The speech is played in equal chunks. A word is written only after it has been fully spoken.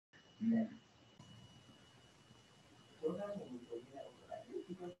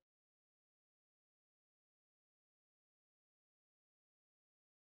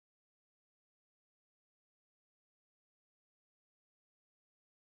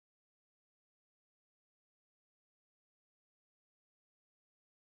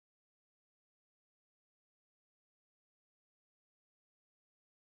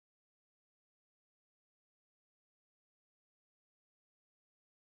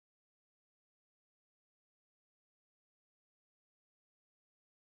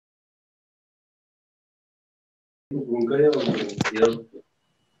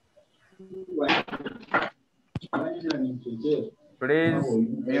Please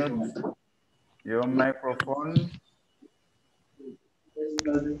mute your microphone.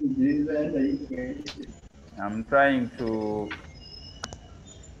 I'm trying to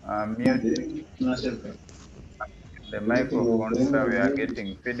mute the microphone so we are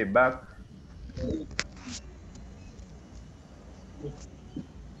getting feedback.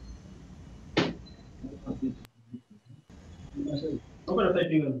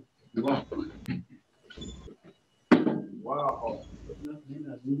 Wow.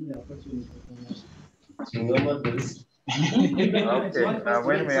 Okay,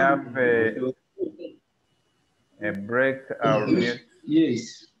 when we have a break, I'll mute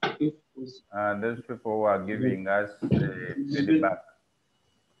those people who are giving us feedback.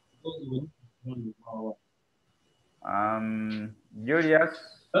 Julius.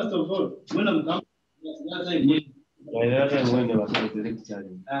 First of all, when I'm coming,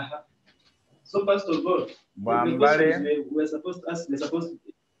 so first of all, the questions we're supposed to ask, we're supposed to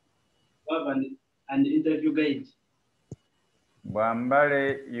have an interview guide.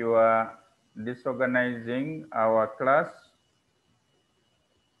 Bambale, you are disorganizing our class.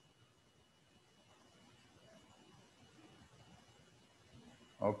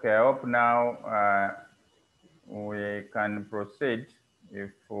 Okay, I hope now we can proceed if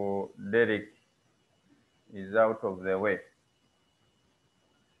Derek is out of the way.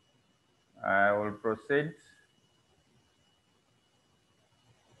 I will proceed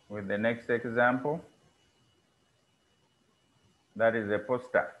with the next example. That is a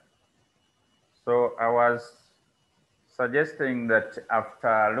poster. So I was suggesting that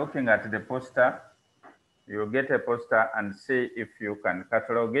after looking at the poster, you get a poster and see if you can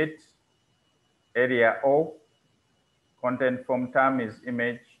catalog it. Area O, content form term is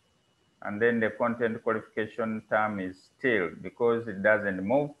image, and then the content qualification term is still because it doesn't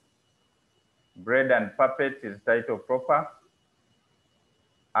move. Bread and Puppet is title proper.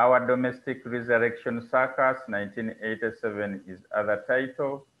 Our Domestic Resurrection Circus 1987 is other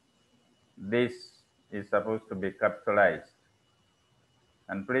title. This is supposed to be capitalized.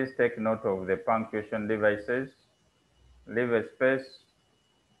 And please take note of the punctuation devices. Leave a space,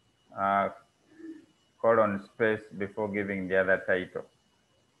 colon space before giving the other title.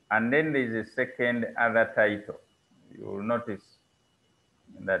 And then there is a second other title. You will notice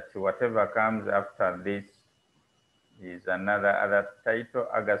that whatever comes after this is another other title,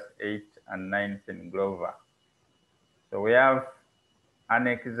 August 8th and 9th in Glover. So we have an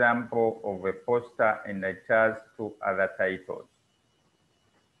example of a poster and it has two other titles.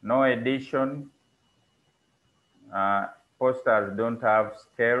 No edition. Posters don't have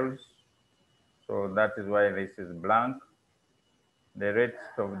scales, so that is why this is blank. The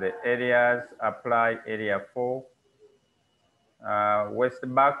rest of the areas apply. Area 4.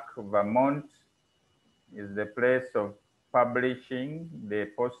 Westback, Vermont is the place of publishing the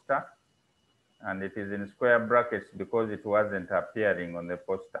poster, and it is in square brackets because it wasn't appearing on the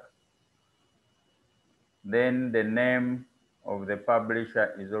poster. Then the name of the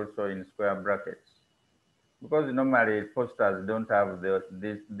publisher is also in square brackets because normally posters don't have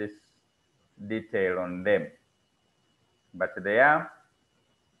this detail on them, but there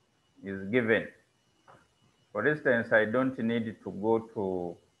is given. For instance, I don't need to go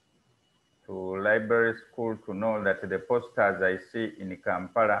to library school to know that the posters I see in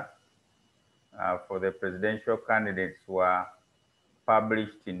Kampala for the presidential candidates were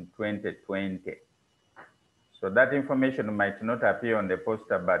published in 2020. So that information might not appear on the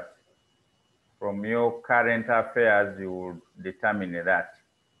poster, but from your current affairs, you will determine that.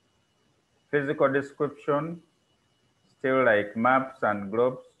 Physical description, still like maps and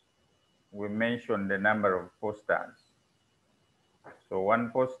globes, we mention the number of posters. So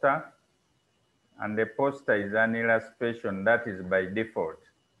one poster, and the poster is an illustration that is by default.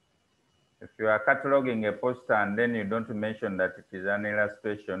 If you are cataloging a poster and then you don't mention that it is an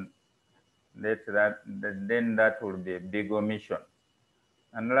illustration, then that will be a big omission.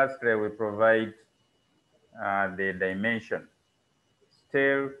 And lastly, we provide the dimension.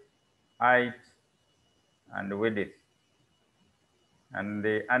 Still, height, and width. And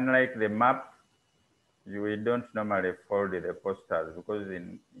unlike the map, we don't normally fold the posters because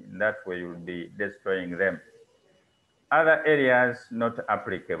in that way you'll be destroying them. Other areas not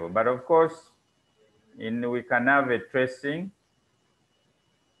applicable, but of course, we can have a tracing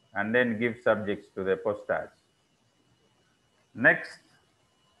and then give subjects to the posters. Next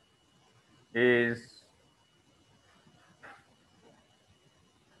is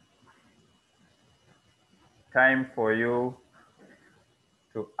time for you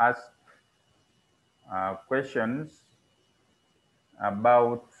to ask questions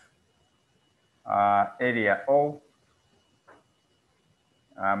about area O.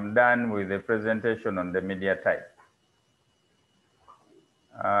 I'm done with the presentation on the media type.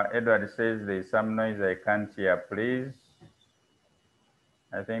 Edward says there's some noise I can't hear, please.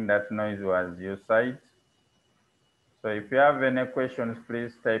 I think that noise was your side. So if you have any questions,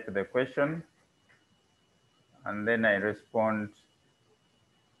 please type the question, and then I respond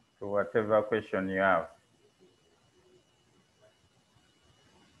to whatever question you have.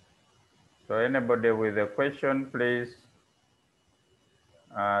 So anybody with a question, please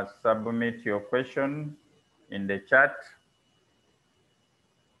submit your question in the chat.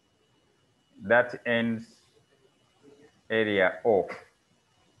 That ends area O.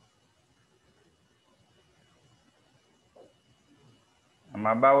 I'm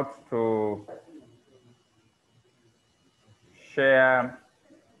about to share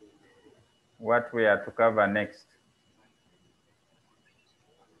what we are to cover next.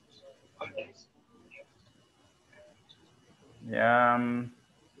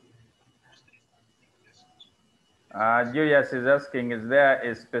 Julius is asking, is there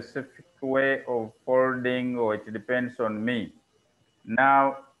a specific way of folding or it depends on me?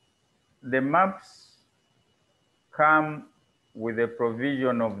 Now, the maps come with a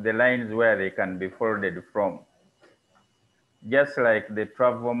provision of the lines where they can be folded from. Just like the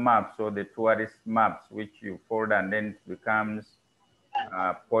travel maps or the tourist maps, which you fold and then it becomes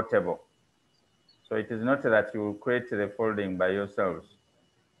portable. So it is not that you will create the folding by yourselves.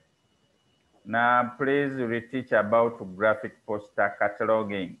 Now, please reteach about graphic poster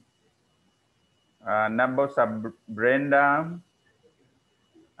cataloging. Nabosa Brenda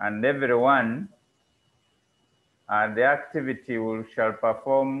and everyone, the activity we shall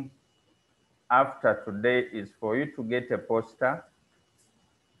perform after today is for you to get a poster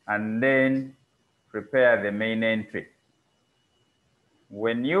and then prepare the main entry.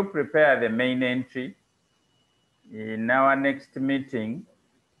 When you prepare the main entry, in our next meeting,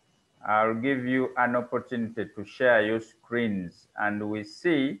 I'll give you an opportunity to share your screens and we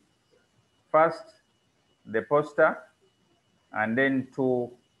see first the poster and then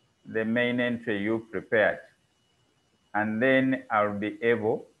the main entry you prepared. And then I'll be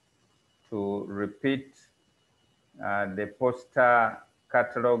able to repeat the poster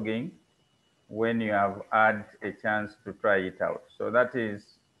cataloging when you have had a chance to try it out. So that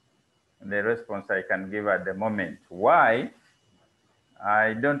is the response I can give at the moment. Why?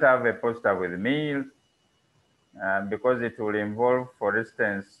 I don't have a poster with me because it will involve, for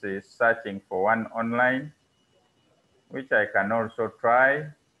instance, searching for one online, which I can also try.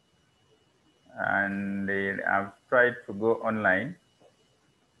 And I've tried to go online.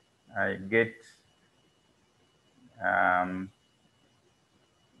 I get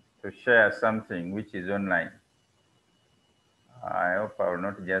to share something which is online. I hope I will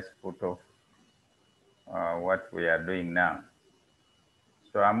not just put off what we are doing now.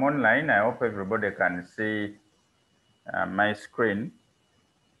 So I'm online. I hope everybody can see my screen.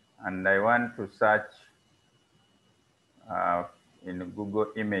 And I want to search in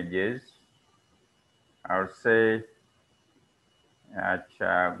Google Images. I'll say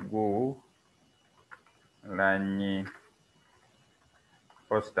Chagulanyi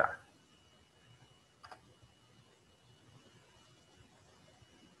poster.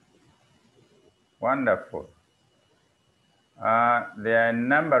 Wonderful. There are a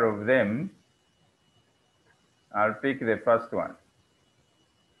number of them. I'll pick the first one.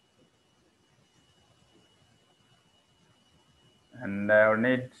 And I'll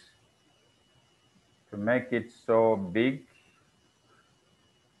need to make it so big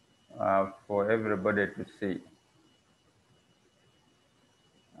for everybody to see.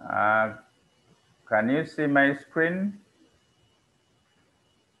 Can you see my screen?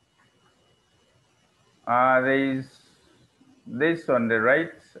 There is this on the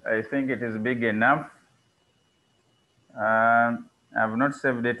right. I think it is big enough. I've not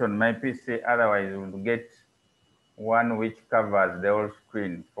saved it on my PC, otherwise we'll get one which covers the whole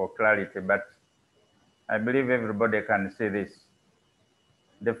screen for clarity, but I believe everybody can see this.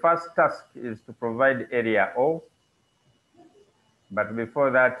 The first task is to provide area O, but before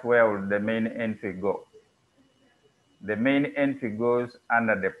that, where will the main entry go? The main entry goes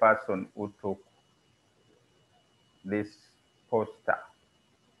under the person who took this poster,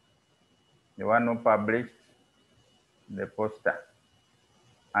 the one who published the poster.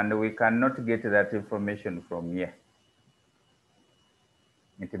 And we cannot get that information from here.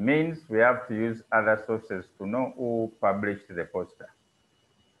 It means we have to use other sources to know who published the poster.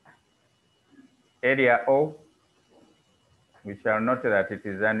 Area O, we shall note that it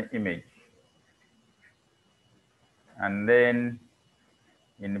is an image. And then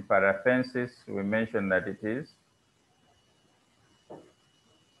in parentheses, we mention that it is.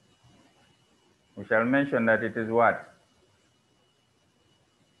 We shall mention that it is what?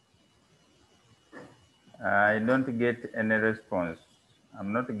 I don't get any response.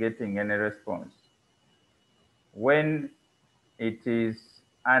 I'm not getting any response. When it is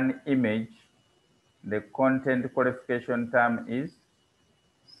an image, the content qualification term is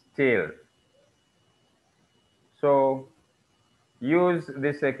still. So use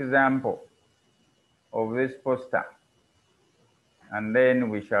this example of this poster, and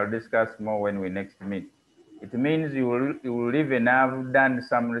then we shall discuss more when we next meet. It means you will even have done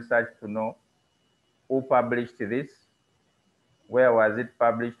some research to know who published this, where was it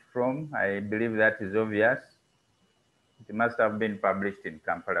published from. I believe that is obvious. It must have been published in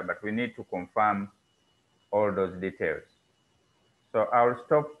Kampala, but we need to confirm all those details. So I'll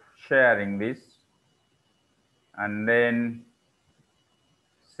stop sharing this and then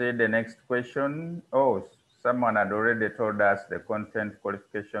see the next question. Oh, someone had already told us the content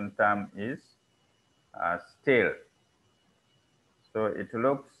qualification term is still. So it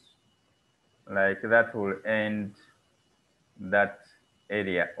looks like that will end that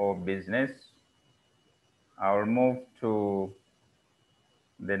area or business. I'll move to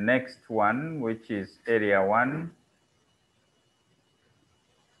the next one, which is area 1.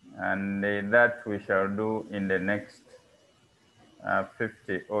 And that we shall do in the next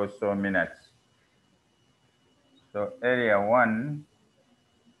 50 or so minutes. So area 1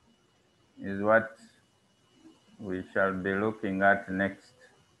 is what we shall be looking at next.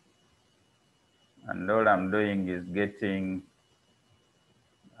 And all I'm doing is getting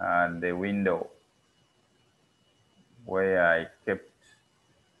the window where I kept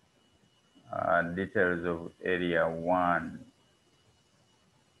details of area 1.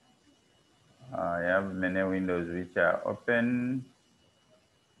 I have many windows which are open,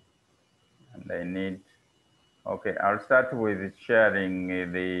 and I need, okay, I'll start with sharing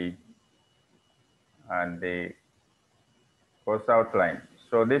the course outline.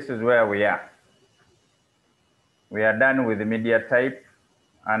 So this is where we are. We are done with the media type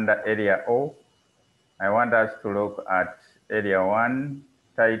under area O. I want us to look at area 1,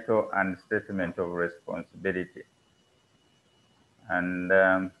 title and statement of responsibility.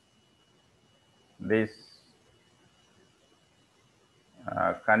 And this,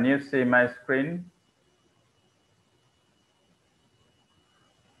 can you see my screen?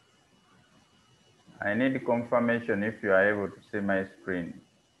 I need confirmation if you are able to see my screen.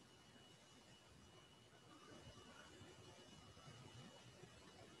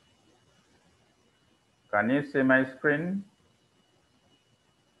 Can you see my screen?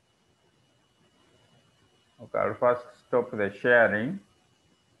 Okay, I'll first stop the sharing.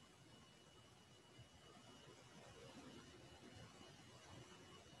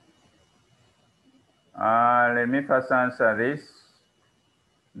 Let me first answer this.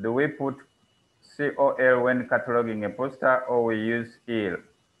 Do we put COL when cataloging a poster, or we use IL?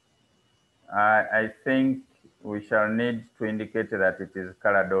 I think we shall need to indicate that it is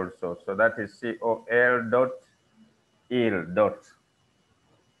colored also. So that is COL dot IL dot.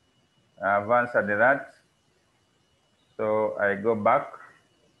 I've answered that. So I go back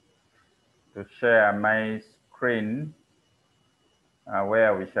to share my screen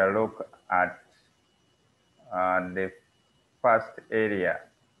where we shall look at the first area.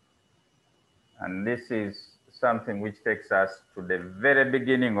 And this is something which takes us to the very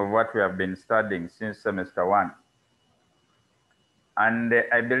beginning of what we have been studying since semester 1. And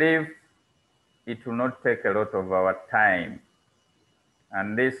I believe it will not take a lot of our time.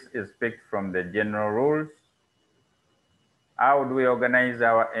 And this is picked from the general rules. How do we organize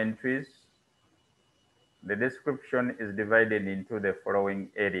our entries? The description is divided into the following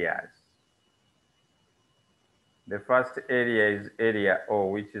areas. The first area is area O,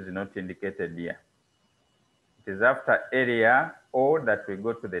 which is not indicated here. It is after area O that we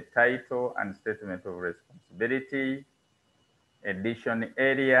go to the title and statement of responsibility, edition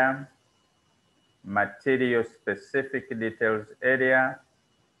area, material specific details area,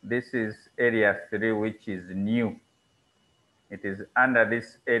 This is area 3, which is new. It is under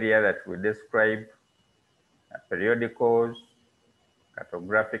this area that we describe periodicals,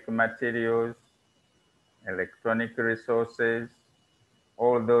 cartographic materials, electronic resources,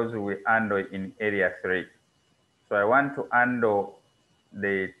 all those we handle in area 3. So I want to handle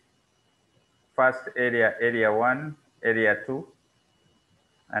the first area, area 1, area 2,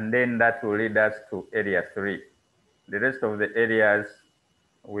 and then that will lead us to area 3. The rest of the areas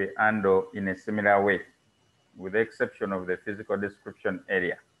we handle in a similar way, with the exception of the physical description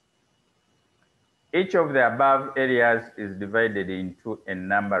area. Each of the above areas is divided into a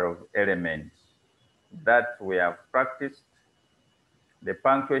number of elements that we have practiced. The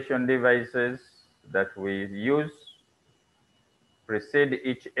punctuation devices that we use precede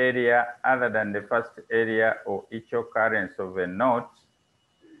each area other than the first area or each occurrence of a note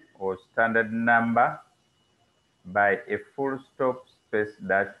or standard number by a full stop space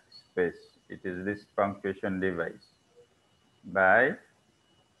dash space. It is this punctuation device by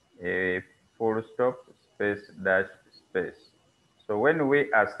a full stop space dash space. So when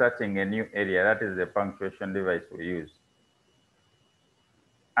we are starting a new area, that is the punctuation device we use,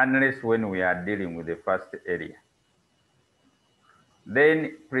 unless when we are dealing with the first area.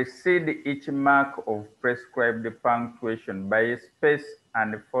 Then precede each mark of prescribed punctuation by a space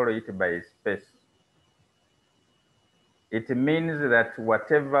and follow it by a space. It means that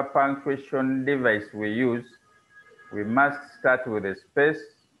whatever punctuation device we use, we must start with a space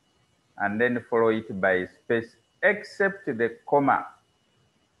and then follow it by a space, except the comma.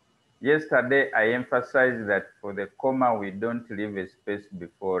 Yesterday, I emphasized that for the comma, we don't leave a space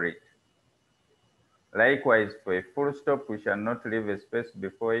before it. Likewise, for a full stop, we shall not leave a space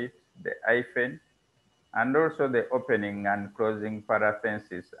before it, the hyphen, and also the opening and closing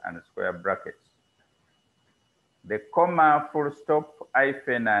parentheses and square brackets. The comma, full stop,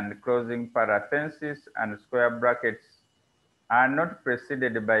 hyphen, and closing parentheses and square brackets are not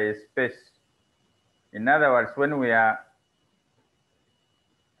preceded by a space. In other words, when we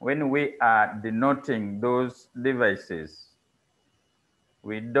are denoting those devices,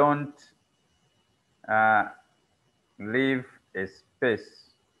 we don't leave a space.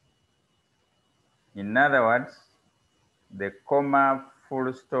 In other words, the comma,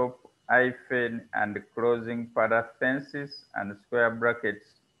 full stop, hyphen, and closing parentheses and square brackets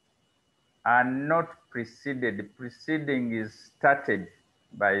are not preceded. Preceding is started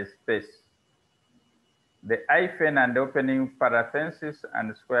by a space. The hyphen and opening parentheses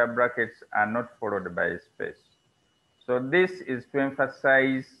and square brackets are not followed by a space. So this is to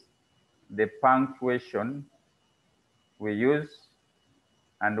emphasize the punctuation we use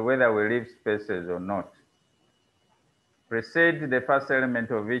and whether we leave spaces or not. Precede the first element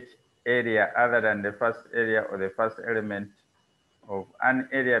of each area other than the first area or the first element of an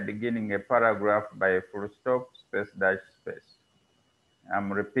area beginning a paragraph by a full stop, space dash space.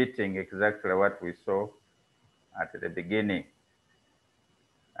 I'm repeating exactly what we saw at the beginning.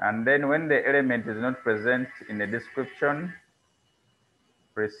 And then when the element is not present in the description,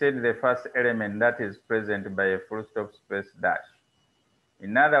 precede the first element that is present by a full stop space dash.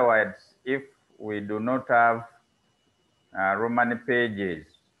 In other words, if we do not have Roman pages,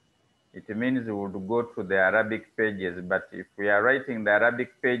 it means we would go to the Arabic pages. But if we are writing the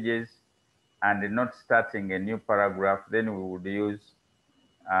Arabic pages and not starting a new paragraph, then we would use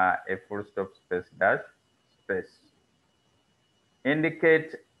a full stop space dash space.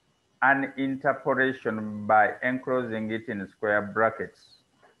 Indicate an interpolation by enclosing it in square brackets.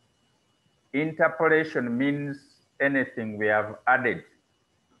 Interpolation means anything we have added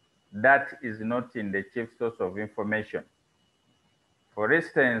that is not in the chief source of information. For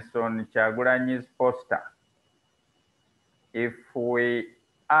instance, on Kyagulanyi's poster, if we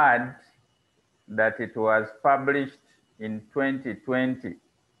add that it was published in 2020,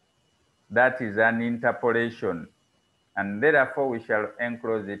 that is an interpolation, and therefore we shall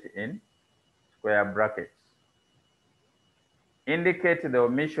enclose it in square brackets. Indicate the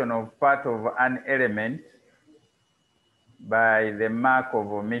omission of part of an element by the mark of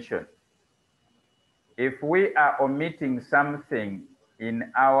omission. If we are omitting something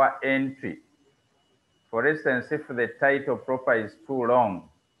in our entry, for instance, if the title proper is too long,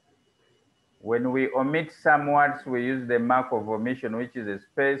 when we omit some words, we use the mark of omission, which is a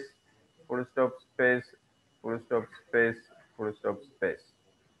space, full stop space, full stop space, full stop space.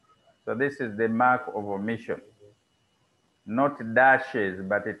 So this is the mark of omission. Not dashes,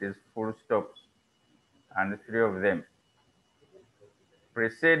 but it is full stops, and 3 of them.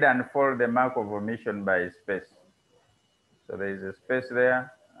 Precede and follow the mark of omission by a space. So there is a space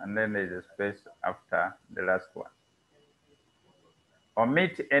there, and then there is a space after the last one.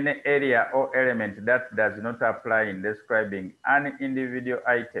 Omit any area or element that does not apply in describing an individual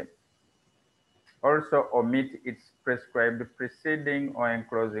item. Also omit its prescribed preceding or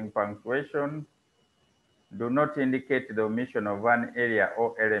enclosing punctuation. Do not indicate the omission of an area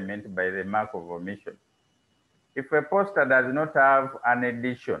or element by the mark of omission. If a poster does not have an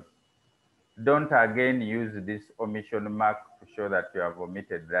addition, don't again use this omission mark to show that you have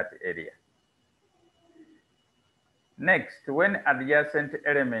omitted that area. Next, when adjacent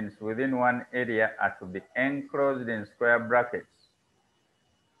elements within one area are to be enclosed in square brackets,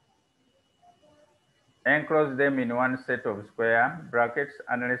 enclose them in one set of square brackets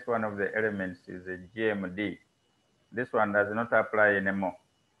unless one of the elements is a GMD. This one does not apply anymore.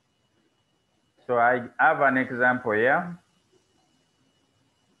 So I have an example here.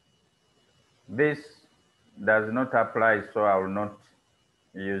 This does not apply, so I will not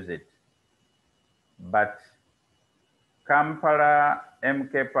use it. But Kampala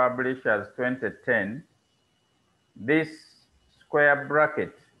MK Publishers 2010, this square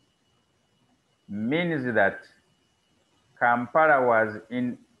bracket means that Kampala was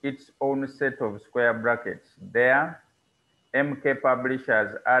in its own set of square brackets. There, MK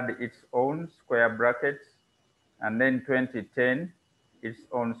Publishers had its own square brackets, and then 2010, its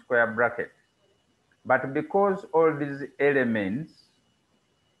own square bracket. But because all these elements,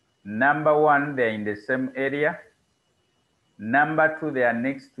 number one, they're in the same area. Number two, they are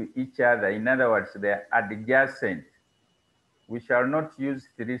next to each other. In other words, they are adjacent. We shall not use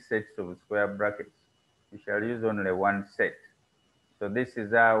 3 sets of square brackets. We shall use only 1 set. So this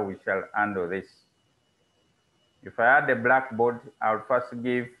is how we shall handle this. If I had a blackboard, I'll first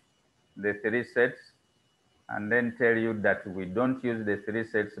give the 3 sets and then tell you that we don't use the 3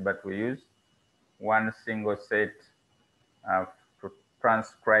 sets, but we use 1 single set to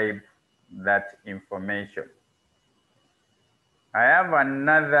transcribe that information. I have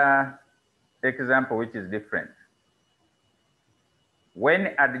another example which is different.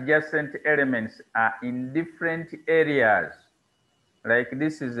 When adjacent elements are in different areas, like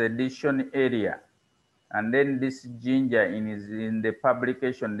this is addition area, and then this ginger is in the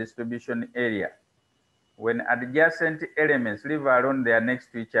publication distribution area. When adjacent elements, leave alone they are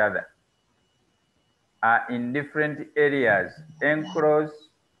next to each other, are in different areas, enclose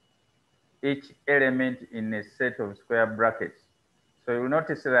each element in a set of square brackets. So you'll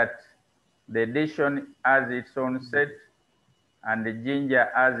notice that the addition has its own set and the ginger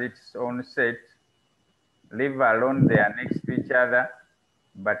has its own set. Leave alone they are next to each other,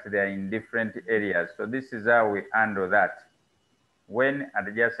 but they are in different areas. So this is how we handle that. When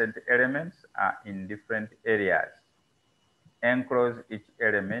adjacent elements are in different areas, enclose each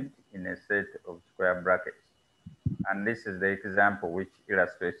element in a set of square brackets. And this is the example which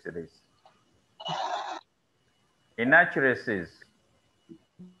illustrates this. Inaccuracies.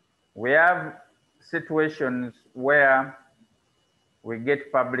 We have situations where we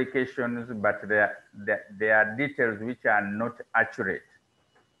get publications, but there are details which are not accurate.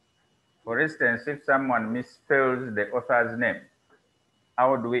 For instance, if someone misspells the author's name,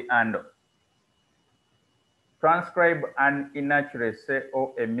 how do we handle? Transcribe an inaccuracy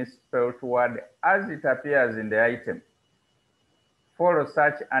or a misspelled word as it appears in the item. Follow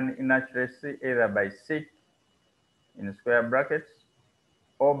such an inaccuracy either by SIC in square brackets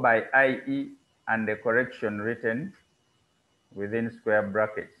or by IE and the correction written within square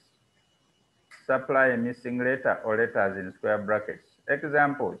brackets. Supply a missing letter or letters in square brackets.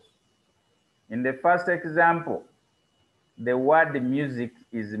 Examples. In the first example, the word music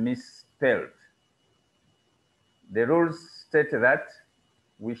is misspelled. The rules state that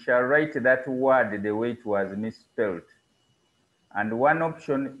we shall write that word the way it was misspelled. And one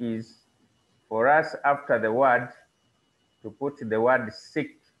option is for us after the word to put the word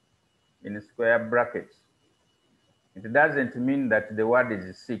sick in square brackets. It doesn't mean that the word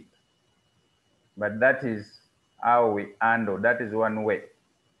is sick, but that is how we handle. That is one way.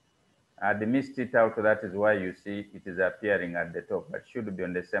 I missed it out, that is why you see it is appearing at the top, but should be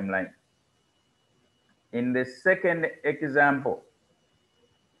on the same line. In the second example,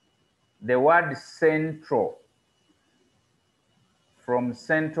 the word central from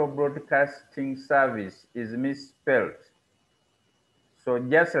Central Broadcasting Service is misspelled. So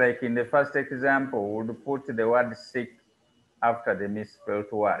just like in the first example, we would put the word sick after the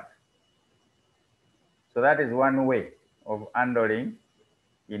misspelled word. So that is one way of handling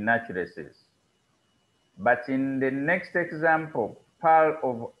inaccuracies. But in the next example, Pearl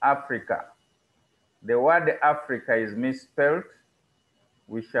of Africa, the word Africa is misspelled.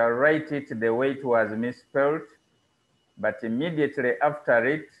 We shall write it the way it was misspelled, but immediately after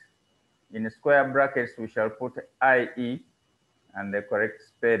it, in square brackets, we shall put IE, and the correct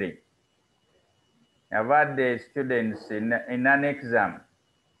spelling. I've had the students in an exam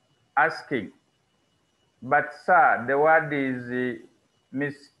asking, but sir, the word is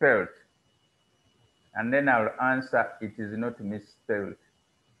misspelled. And then I'll answer, it is not misspelled.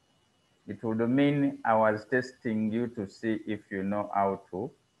 It would mean I was testing you to see if you know how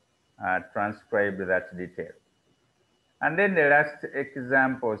to transcribe that detail. And then the last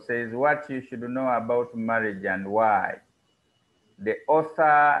example says what you should know about marriage and why. The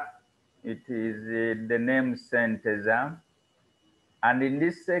author, it is the name Senteza. And in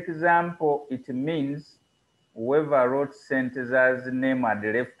this example, it means whoever wrote Senteza's name had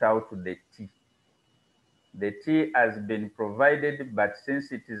left out the T. The T has been provided, but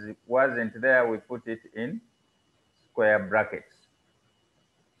since it wasn't there, we put it in square brackets.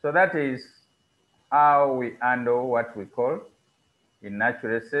 So that is how we handle what we call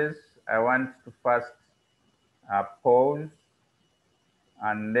inaccuracies. I want to first pause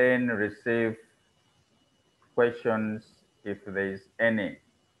and then receive questions if there is any.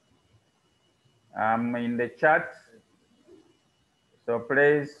 I'm in the chat, so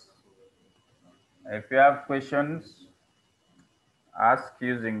please, if you have questions, ask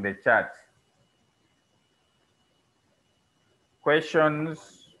using the chat. Questions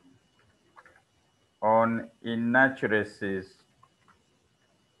on inaccuracies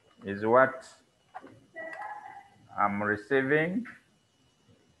is what I'm receiving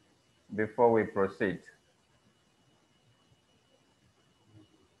before we proceed.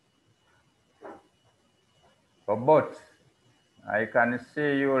 For both, I can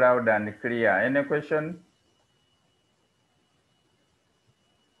see you loud and clear. Any question?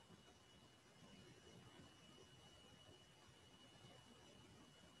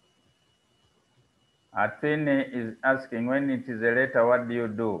 Atwine is asking, when it is a letter, what do you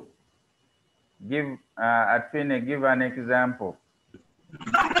do? Give Atwine, give an example.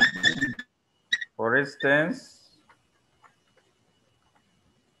 For instance,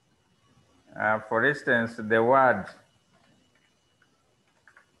 the word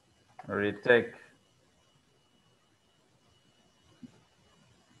retake.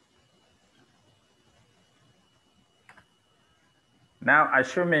 Now,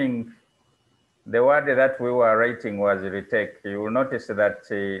 assuming the word that we were writing was retake, you will notice that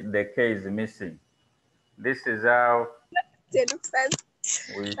the K is missing. This is how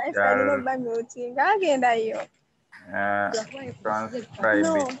we shall transcribe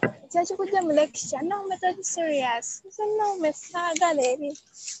it.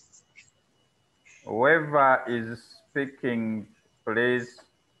 Whoever is speaking, please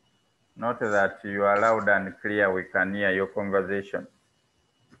note that you are loud and clear. We can hear your conversation.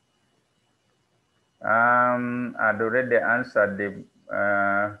 I'd already answered the,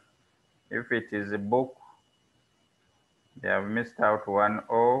 if it is a book, they have missed out one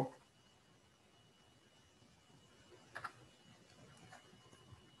O.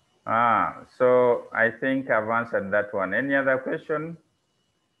 So I think I've answered that one. Any other question?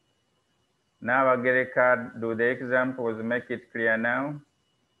 Now, Agereka, do the examples make it clear now?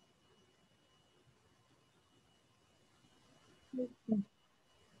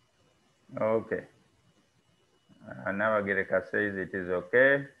 Okay. Now Agereka says it is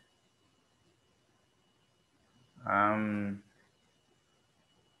okay.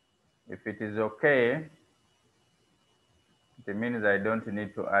 If it is okay, it means I don't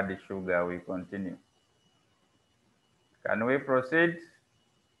need to add sugar. We continue. Can we proceed?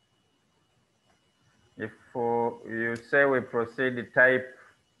 If you say we proceed, type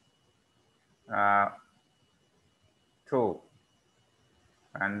 2,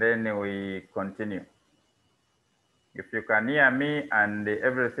 and then we continue. If you can hear me and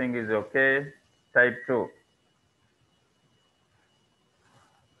everything is okay, type 2.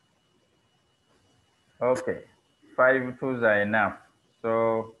 Okay, 5 twos are enough.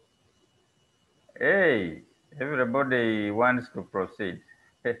 So, hey, everybody wants to proceed.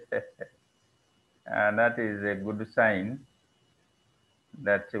 And that is a good sign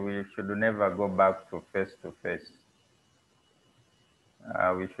that we should never go back to face-to-face.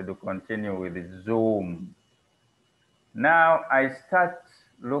 We should continue with Zoom. Now I start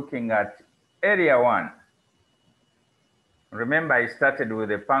looking at area 1. Remember, I started with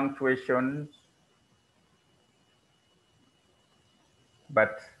the punctuations,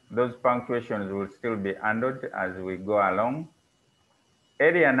 but those punctuations will still be handled as we go along.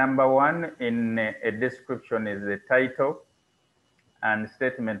 Area number 1 in a description is the title and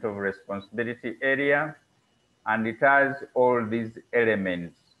statement of responsibility area, and it has all these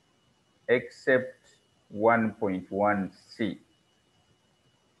elements except 1.1c.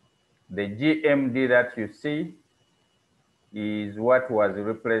 The GMD that you see is what was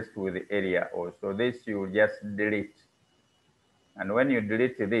replaced with area O. So this you just delete. And when you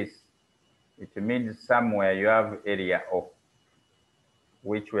delete this, it means somewhere you have area O,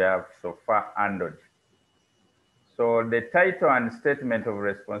 which we have so far handled. So the title and statement of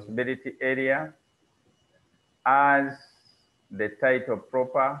responsibility area as the title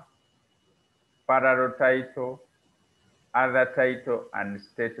proper, parallel title, other title, and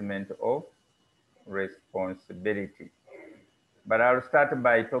statement of responsibility. But I'll start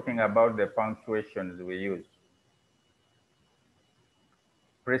by talking about the punctuations we use.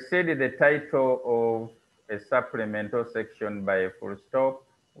 Precede the title of a supplemental section by a full stop.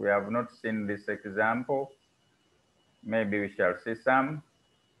 We have not seen this example. Maybe we shall see some.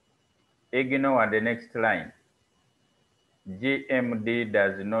 Ignore the next line. GMD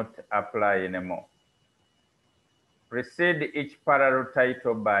does not apply anymore. Precede each parallel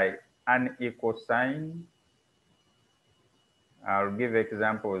title by an equal sign. I'll give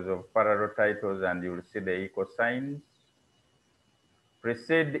examples of parallel titles and you'll see the equal signs.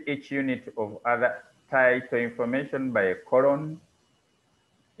 Precede each unit of other title information by a colon.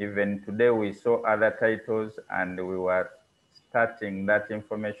 Even today we saw other titles and we were starting that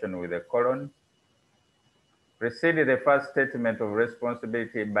information with a colon. Precede the first statement of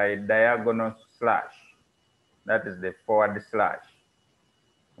responsibility by diagonal slash. That is the forward slash.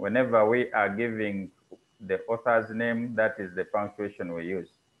 Whenever we are giving the author's name, that is the punctuation we use.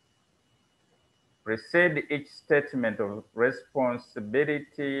 Precede each statement of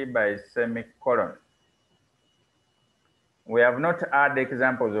responsibility by semicolon. We have not had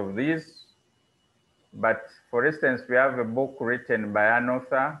examples of these, but for instance, we have a book written by an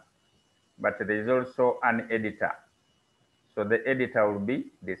author, but there is also an editor. So the editor will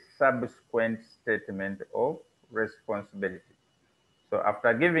be the subsequent statement of responsibility. So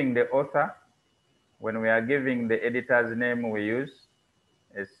after giving the author, when we are giving the editor's name, we use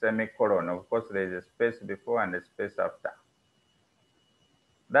a semicolon. Of course, there is a space before and a space after.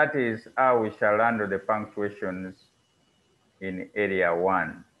 That is how we shall handle the punctuations in area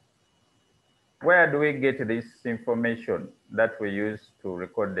 1. Where do we get this information that we use to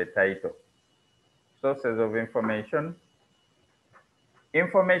record the title? Sources of information.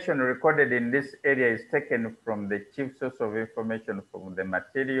 Information recorded in this area is taken from the chief source of information from the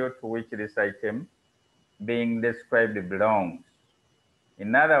material to which this item being described belongs.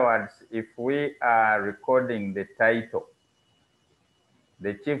 In other words, if we are recording the title,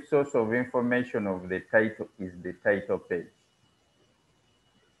 the chief source of information of the title is the title page.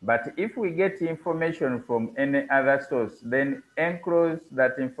 But if we get information from any other source, then enclose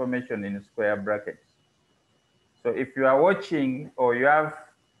that information in square brackets. So if you are watching or you have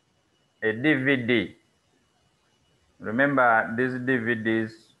a DVD, remember these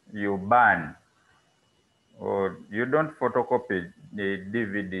DVDs you burn, or you don't photocopy the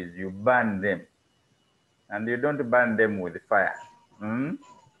DVDs, you burn them. And you don't burn them with fire.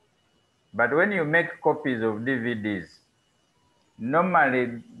 But when you make copies of DVDs,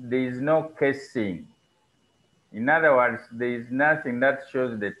 normally there is no casing. In other words, there is nothing that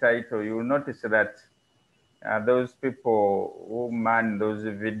shows the title. You will notice that those people who man those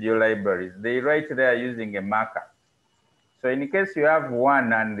video libraries, they write there using a marker. So in case you have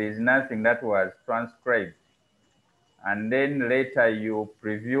one and there is nothing that was transcribed, and then later you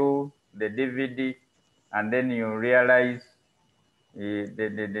preview the DVD, and then you realize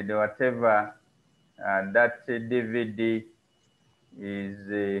whatever that DVD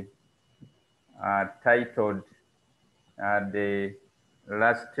is titled The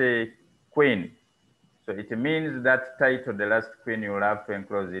Last Queen. So it means that title, The Last Queen, you will have to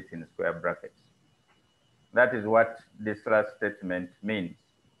enclose it in square brackets. That is what this last statement means.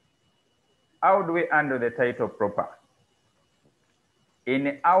 How do we handle the title proper?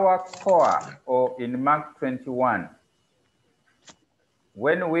 In our core or in Mark 21,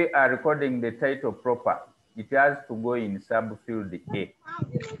 when we are recording the title proper, it has to go in subfield A.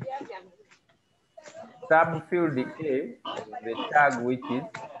 Subfield A is the tag which is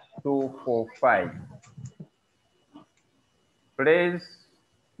 245. Please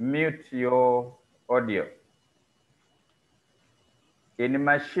mute your audio. In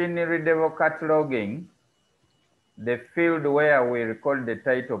machine readable cataloging, the field where we record the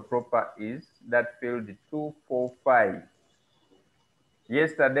title proper is that field 245.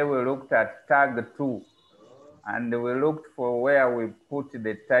 Yesterday we looked at tag 2 and we looked for where we put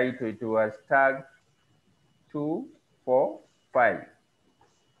the title. It was tag 245.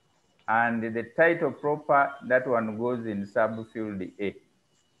 And the title proper, that one goes in subfield A.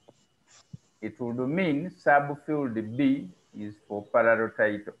 It would mean subfield B is for parallel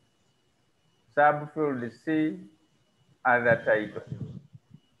title. Subfield C other title.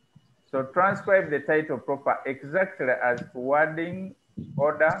 So transcribe the title proper exactly as to wording,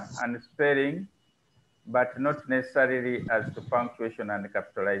 order, and spelling, but not necessarily as to punctuation and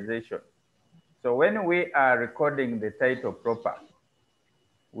capitalization. So when we are recording the title proper,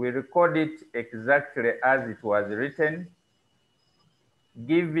 we record it exactly as it was written,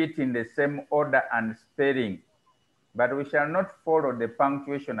 give it in the same order and spelling, but we shall not follow the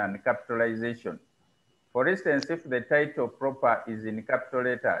punctuation and capitalization. For instance, if the title proper is in capital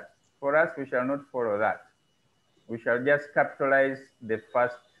letters, for us, we shall not follow that. We shall just capitalize the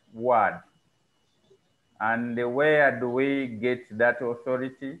first word. And where do we get that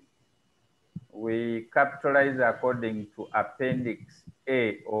authority? We capitalize according to Appendix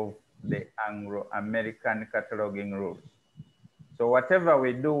A of the Anglo-American Cataloging rules. So whatever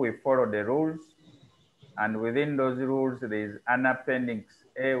we do, we follow the rules. And within those rules, there is an Appendix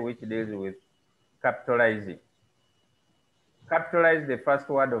A which deals with capitalizing. Capitalize the first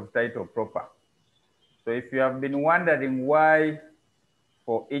word of title proper. So if you have been wondering why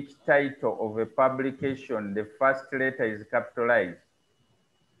for each title of a publication, the first letter is capitalized,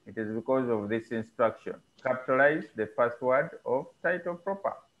 it is because of this instruction. Capitalize the first word of title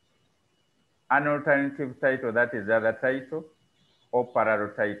proper. An alternative title, that is other title or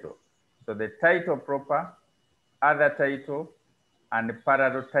parallel title. So the title proper, other title, and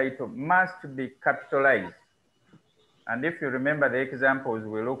parallel title must be capitalized. And if you remember the examples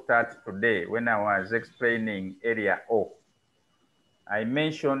we looked at today when I was explaining area O, I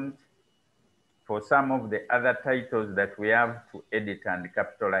mentioned for some of the other titles that we have to edit and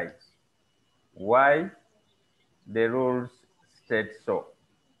capitalize. Why? The rules state so.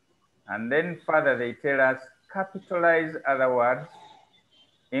 And then further, they tell us capitalize other words,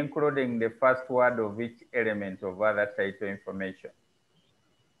 including the first word of each element of other title information.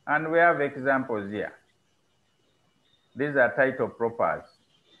 And we have examples here. These are title propers.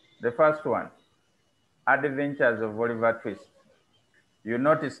 The first one, Adventures of Oliver Twist. You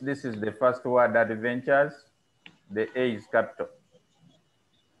notice this is the first word, adventures. The A is capital.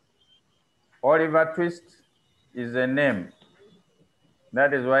 Oliver Twist is a name.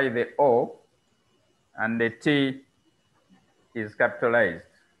 That is why the O and the T is capitalized.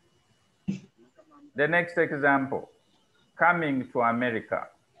 The next example, Coming to America.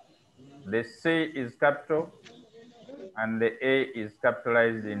 The C is capital and the A is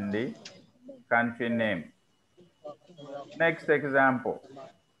capitalized in the country name. Next example,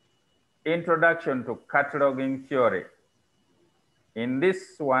 Introduction to Cataloging Theory. In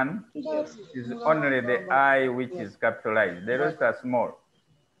this one, is only the I which is capitalized. The rest are small.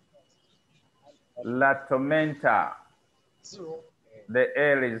 La Tormenta. The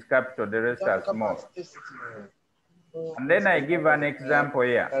L is capital, the rest are small. And then I give an example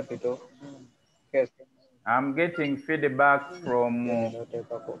here. I'm getting feedback from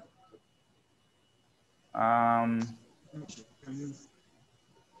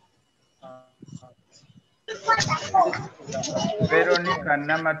Veronica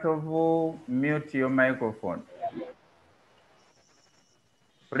Namatovu, mute your microphone.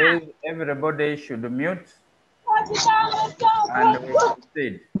 Please, everybody should mute and we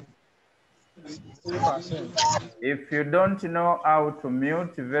proceed. If you don't know how to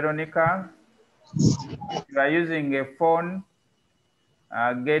mute, Veronica, if you are using a phone,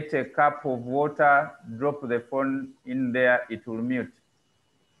 get a cup of water, drop the phone in there, it will mute.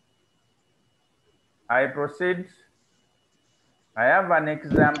 I proceed. I have an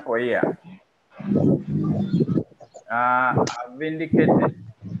example here. I've indicated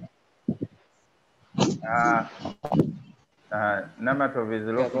Namatov is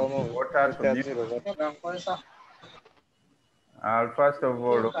looking for water to mute. I'll first of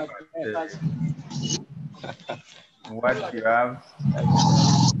all look at what you have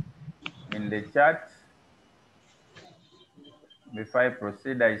in the chat. Before I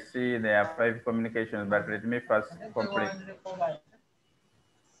proceed, I see there are 5 communications, but let me first complete.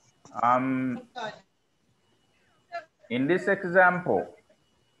 In this example,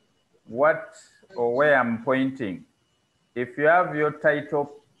 what or where I'm pointing, if you have your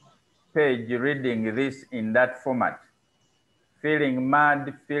title page reading this in that format, feeling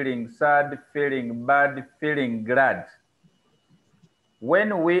mad, feeling sad, feeling bad, feeling glad,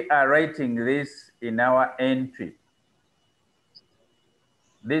 when we are writing this in our entry,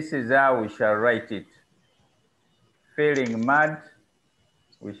 this is how we shall write it. Feeling mad,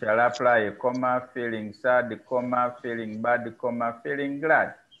 we shall apply a comma, feeling sad, comma, feeling bad, comma, feeling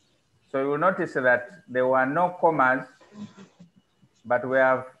glad. So you will notice that there were no commas, but we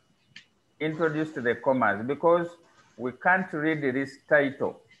have introduced the commas because we can't read this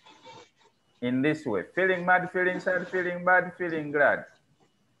title in this way: feeling mad, feeling sad, feeling bad, feeling glad.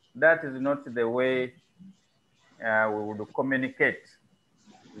 That is not the way we would communicate.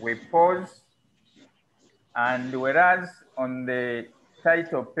 We pause, and whereas on the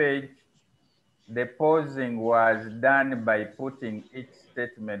title page, the pausing was done by putting each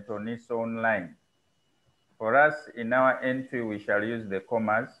statement on its own line. For us, in our entry, we shall use the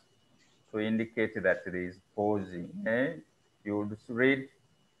commas to indicate that there is pausing. You would read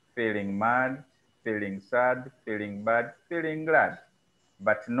feeling mad, feeling sad, feeling bad, feeling glad,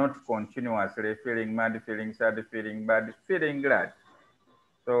 but not continuously feeling mad, feeling sad, feeling bad, feeling glad.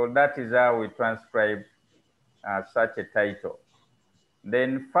 So that is how we transcribe such a title.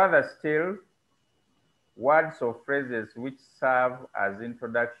 Then further still, words or phrases which serve as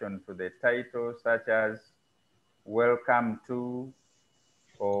introduction to the title, such as welcome to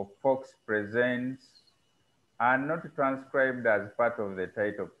or Fox presents, are not transcribed as part of the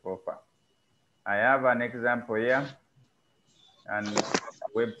title proper. I have an example here, and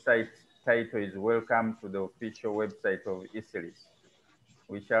website title is welcome to the official website of ISILIS.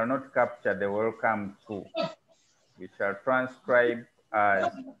 We shall not capture the welcome to. We shall transcribe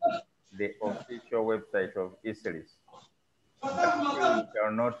as the official website of ISILIS. But still we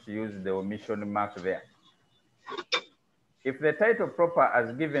shall not use the omission mark there. If the title proper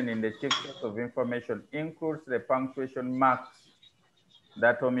as given in the chief source of information includes the punctuation marks,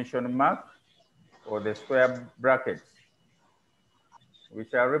 that omission mark, or the square brackets, we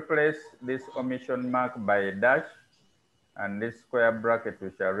shall replace this omission mark by a dash, and this square bracket,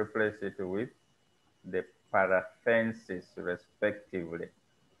 we shall replace it with the parenthesis respectively.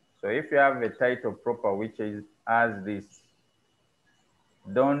 So if you have a title proper which is as this,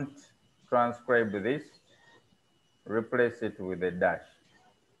 don't transcribe this, replace it with a dash.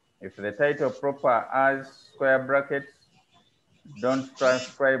 If the title proper has square brackets, don't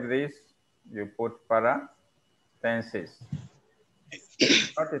transcribe this, you put parenthesis.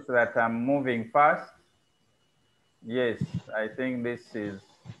 Notice that I'm moving fast. Yes, I think this is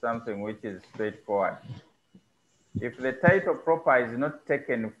something which is straightforward. If the title proper is not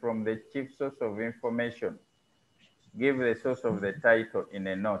taken from the chief source of information, give the source of the title in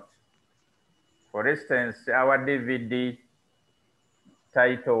a note. For instance, our DVD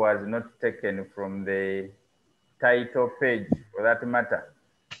title was not taken from the title page, for that matter.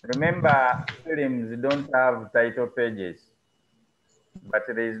 Remember, films don't have title pages, but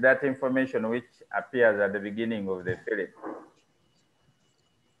there is that information which appears at the beginning of the film.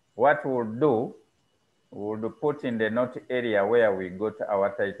 What we'll do, we'll put in the note area where we got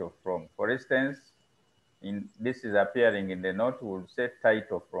our title from. For instance, this is appearing in the note, we'll say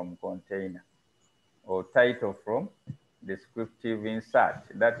title from container, or title from descriptive insert.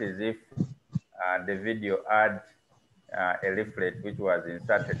 That is if the video had a leaflet which was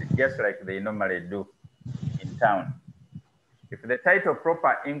inserted, just like they normally do in town. If the title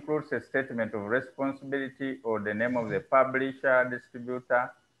proper includes a statement of responsibility or the name of the publisher,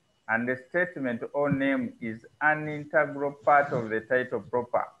 distributor, and the statement or name is an integral part of the title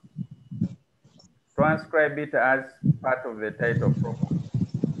proper, transcribe it as part of the title proper.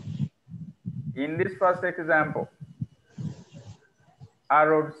 In this first example,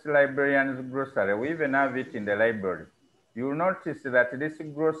 Harold's Librarian's Grocery, we even have it in the library. You'll notice that this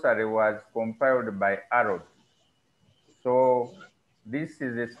grocery was compiled by Harold. So this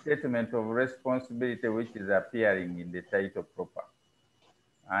is a statement of responsibility which is appearing in the title proper.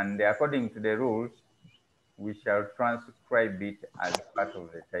 And according to the rules, we shall transcribe it as part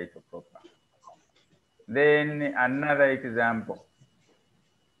of the title proper. Then another example,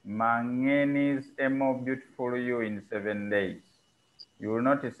 Mangeni's A More Beautiful You in 7 Days. You will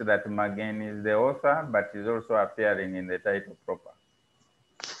notice that Mangeni is the author, but is also appearing in the title proper.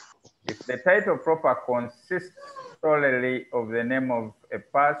 If the title proper consists solely of the name of a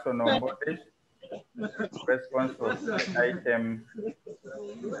person or body, response of the item,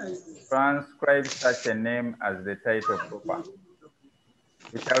 transcribe such a name as the title proper.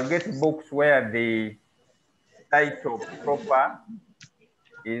 We shall get books where the title proper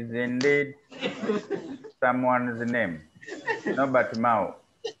is indeed someone's name, Norbert Mao,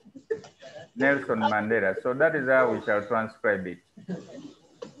 Nelson Mandela. So that is how we shall transcribe it.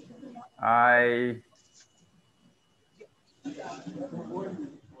 I'm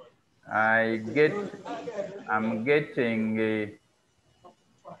getting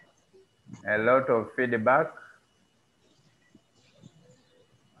a lot of feedback,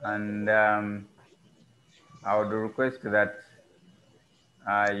 and I would request that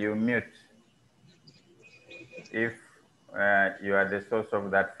you mute if you are the source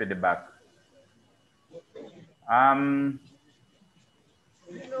of that feedback.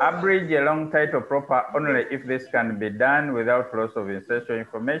 Abridge a long title proper only if this can be done without loss of essential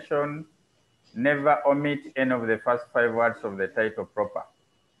information. Never omit any of the first 5 words of the title proper.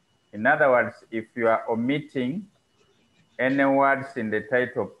 In other words, if you are omitting any words in the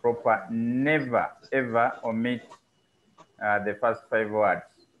title proper, never ever omit the first 5 words.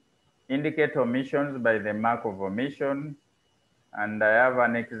 Indicate omissions by the mark of omission. And I have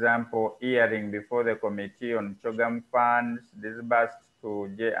an example: hearing before the committee on CHOGM funds disbursed to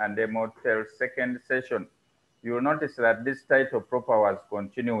J&M Hotel second session. You will notice that this title proper was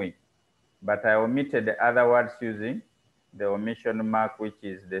continuing, but I omitted the other words using the omission mark, which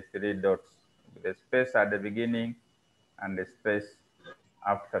is the 3 dots, the space at the beginning and the space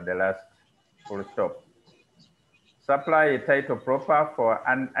after the last full stop. Supply a title proper for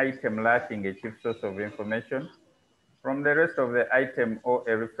an item lacking a chief source of information from the rest of the item or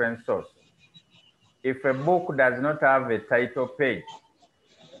a reference source. If a book does not have a title page,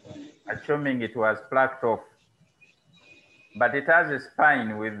 assuming it was plucked off, but it has a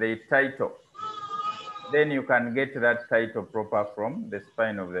spine with the title, then you can get that title proper from the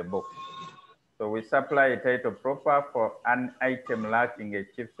spine of the book. So we supply a title proper for an item lacking a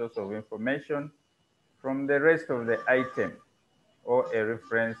chief source of information from the rest of the item or a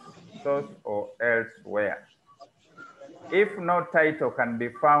reference source or elsewhere. If no title can be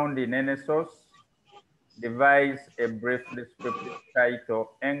found in any source, devise a brief descriptive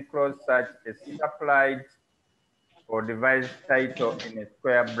title, enclose such a supplied or devised title in a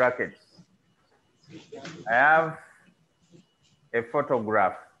square brackets. I have a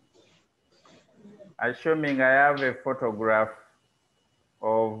photograph. Assuming I have a photograph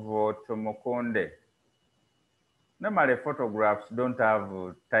of Tumukunde. Normally photographs don't have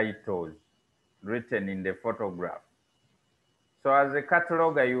titles written in the photograph. So as a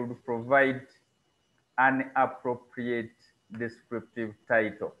cataloger, you would provide an appropriate descriptive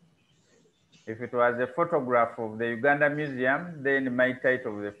title. If it was a photograph of the Uganda Museum, then my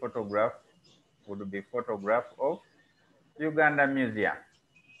title of the photograph would be photograph of Uganda Museum.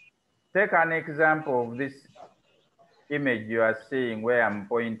 Take an example of this image you are seeing where I'm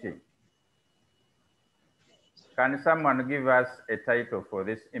pointing. Can someone give us a title for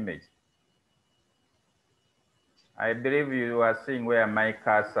this image? I believe you are seeing where my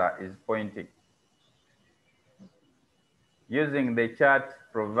cursor is pointing. Using the chart,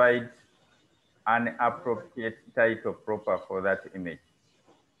 provide an appropriate title proper for that image.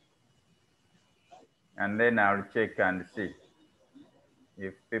 And then I'll check and see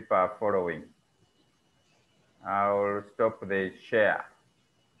if people are following. I'll stop the share.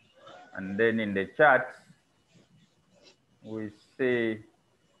 And then in the chat, we see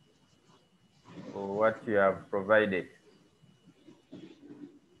what you have provided.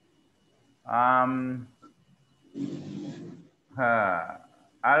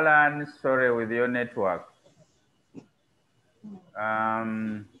 Alan, sorry with your network.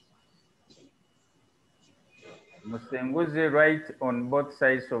 Musenguzi, write on both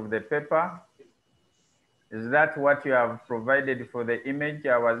sides of the paper. Is that what you have provided for the image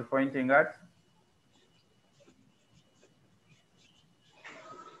I was pointing at?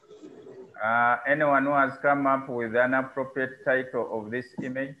 Anyone who has come up with an appropriate title of this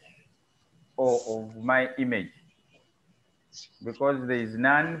image or of my image? Because there is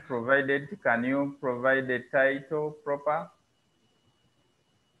none provided, can you provide a title proper?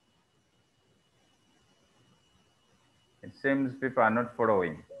 It seems people are not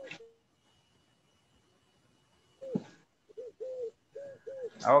following.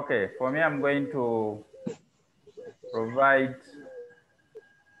 Okay, for me, I'm going to provide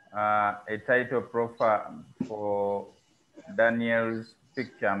a title profile for Daniel's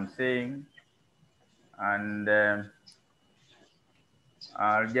picture I'm seeing. And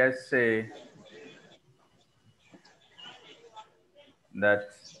I'll just say that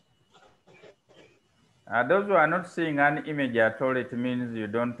those who are not seeing an image at all, it means you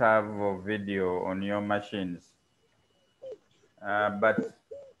don't have a video on your machines. But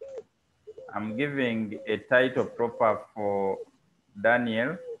I'm giving a title proper for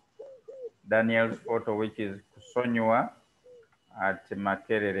Daniel's photo, which is Kusonywa at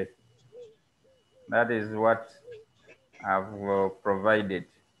Makerere. That is what I've provided.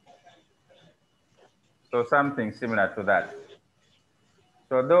 So something similar to that.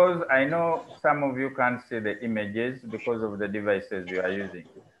 So those, I know some of you can't see the images because of the devices you are using.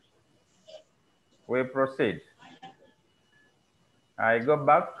 We proceed. I go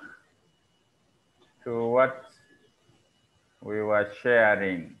back to what we were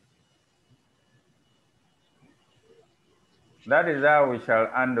sharing. That is how we shall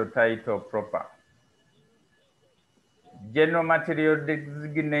handle title proper. General material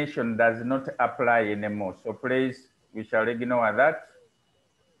designation does not apply anymore. So please, we shall ignore that.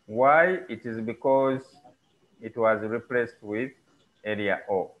 Why? It is because it was replaced with area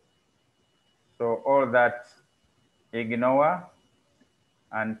O. So all that ignore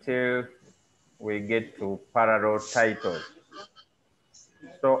until we get to parallel titles.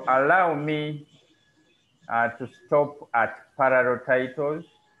 So allow me to stop at parallel titles.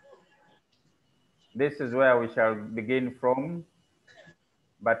 This is where we shall begin from,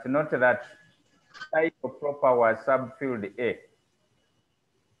 but note that title proper was subfield A.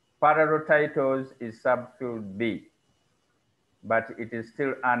 Parallel titles is subfield B, but it is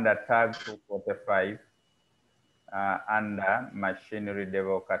still under tag 245 under machinery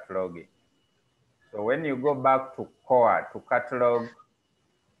level cataloging. So when you go back to core to catalog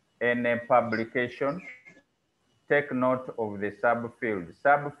any publication, take note of the subfield.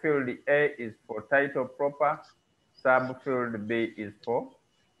 Subfield A is for title proper, subfield B is for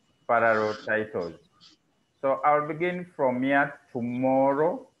parallel titles. So I'll begin from here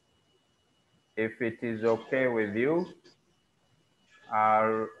tomorrow. If it is okay with you,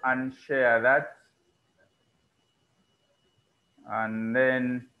 I'll unshare that. And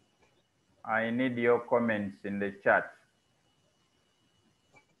then I need your comments in the chat.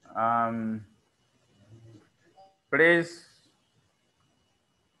 Please,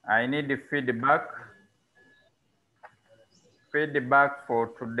 I need the feedback. Feedback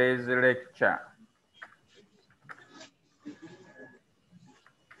for today's lecture.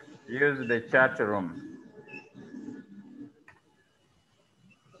 Use the chat room.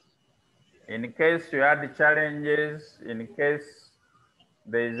 In case you had challenges, in case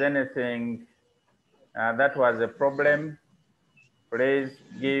there is anything that was a problem, please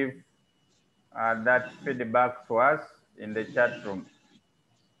give that feedback to us in the chat room.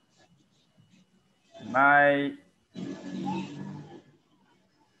 My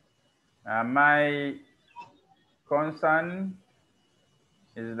concern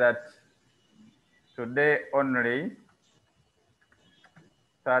is that today only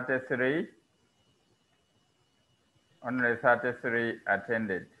 33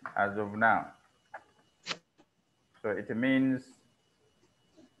 attended as of now. So it means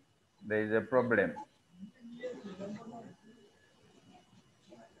there is a problem.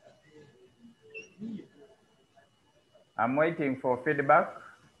 I'm waiting for feedback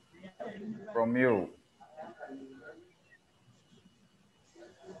from you.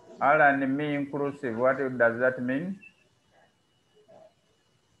 All and me inclusive, what does that mean?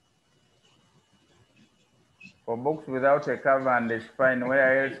 For books without a cover and a spine,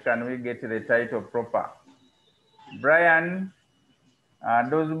 where else can we get the title proper? Brian,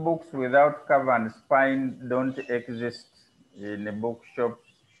 those books without cover and spine don't exist in the bookshops.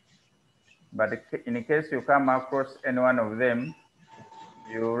 But in case you come across any one of them,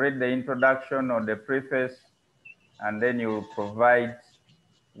 you read the introduction or the preface, and then you provide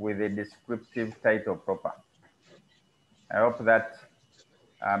with a descriptive title proper. I hope that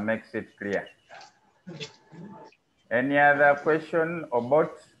makes it clear. Any other question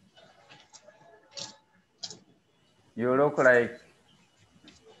about? You look like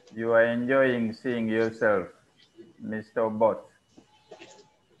you are enjoying seeing yourself, Mr. Bot.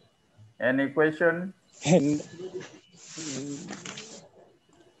 Any question? And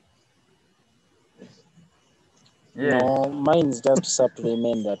Yes. no, mine's just to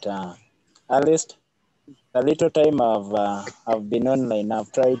supplement that at least the little time I've been online,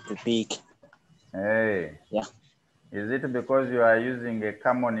 I've tried to pick. Hey. Yeah. Is it because you are using a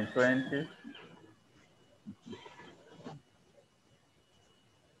common 20?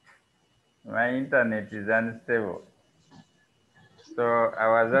 My internet is unstable. So I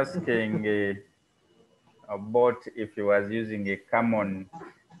was asking a bot if he was using a common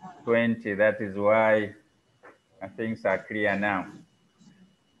 20. That is why things are clear now.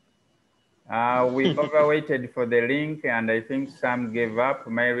 We overwaited for the link, and I think Sam gave up.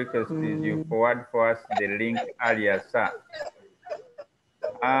 My request is you forward for us the link earlier, sir.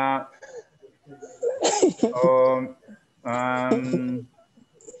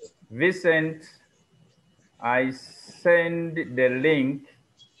 Vincent, I send the link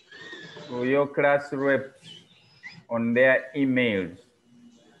to your class reps on their emails,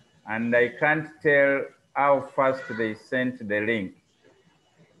 and I can't tell how fast they sent the link.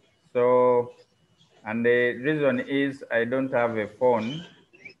 So, and the reason is I don't have a phone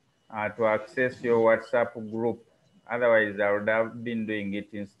to access your WhatsApp group. Otherwise, I would have been doing it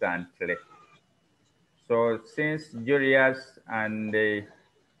instantly. So since Julius and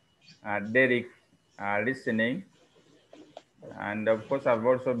Derek are listening, and of course, I've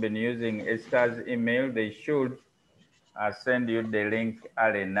also been using Esther's email, they should I'll send you the link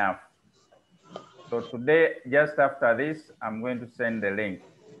early enough. So today, just after this, I'm going to send the link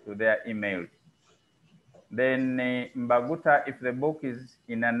to their email. Then Mbaguta, if the book is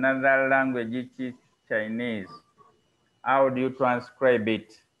in another language, Chinese, how do you transcribe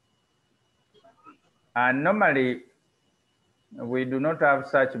it? Normally, we do not have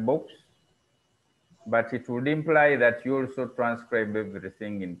such books, but it would imply that you also transcribe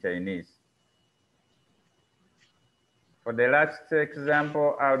everything in Chinese. For the last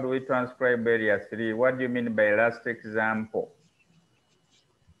example, how do we transcribe area 3? What do you mean by last example?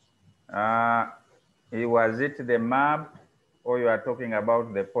 Was it the map or you are talking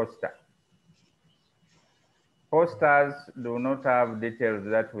about the poster? Posters do not have details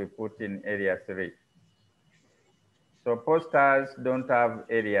that we put in area 3. So posters don't have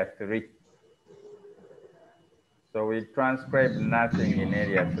area 3. So we transcribe nothing in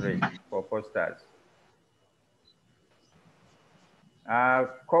area 3 for posters.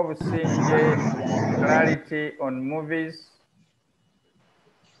 Kovusinje, clarity on movies.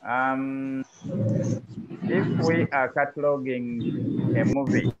 If we are cataloging a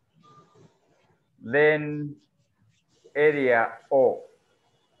movie, then area O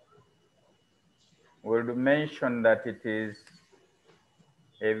will mention that it is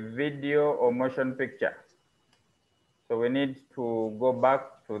a video or motion picture. So we need to go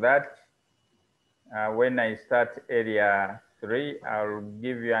back to that. When I start area 3, I'll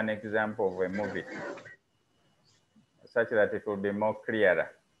give you an example of a movie such that it will be more clearer.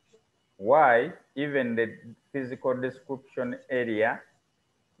 Why? Even the physical description area,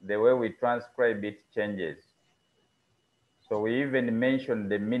 the way we transcribe it changes. So we even mention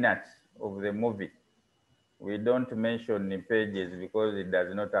the minutes of the movie. We don't mention the pages because it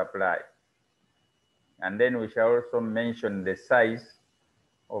does not apply. And then we shall also mention the size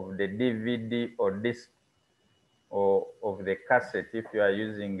of the DVD or disc or of the cassette if you are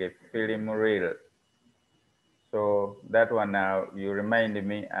using a film reel. So that one now, you remind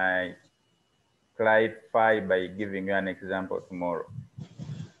me, I clarify by giving you an example tomorrow.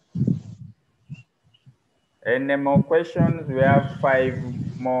 Any more questions? We have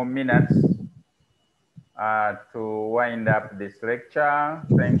 5 more minutes to wind up this lecture.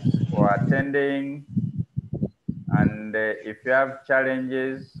 Thanks for attending. And if you have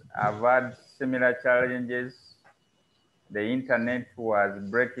challenges, I've had similar challenges. The internet was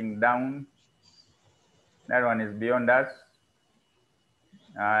breaking down. That one is beyond us.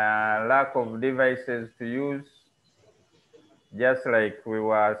 Lack of devices to use. Just like we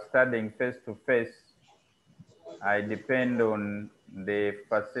were studying face to face, I depend on the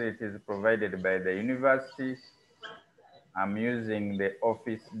facilities provided by the university. I'm using the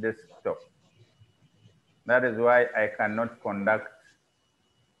office desktop. That is why I cannot conduct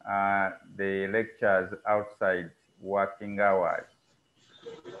the lectures outside working hours.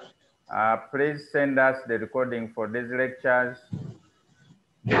 Please send us the recording for these lectures.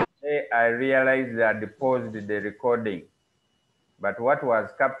 Today I realized that I paused the recording, but what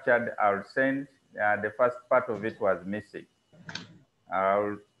was captured, I'll send. The first part of it was missing.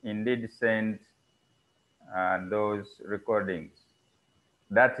 I'll indeed send those recordings.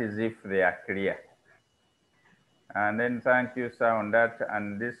 That is if they are clear. And then thank you, sir, on that.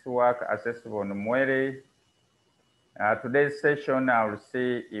 And this work accessible on Mwere. Today's session, I will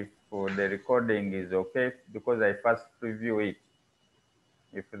see if the recording is okay because I first preview it.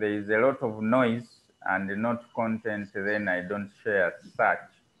 If there is a lot of noise and not content, then I don't share such.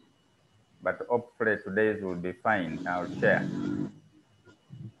 But hopefully today's will be fine. I'll share.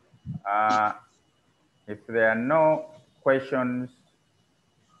 If there are no questions,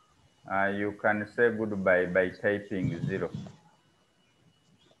 you can say goodbye by typing 0.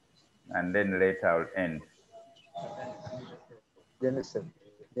 And then later I'll end.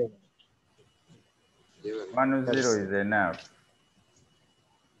 1-0 is enough.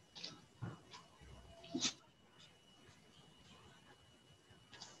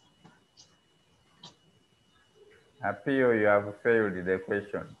 Appeal, you have failed the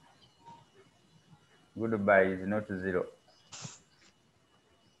question. Goodbye is not 0.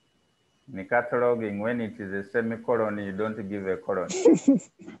 In cataloging, when it is a semicolon, you don't give a colon.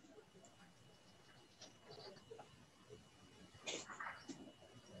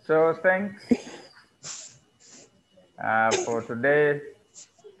 So thanks for today.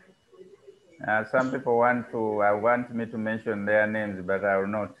 Some people want me to mention their names, but I will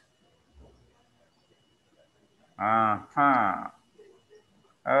not.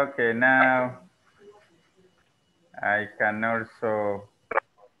 Okay, now I can also,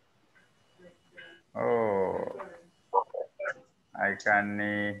 I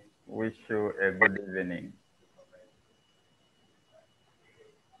can wish you a good evening.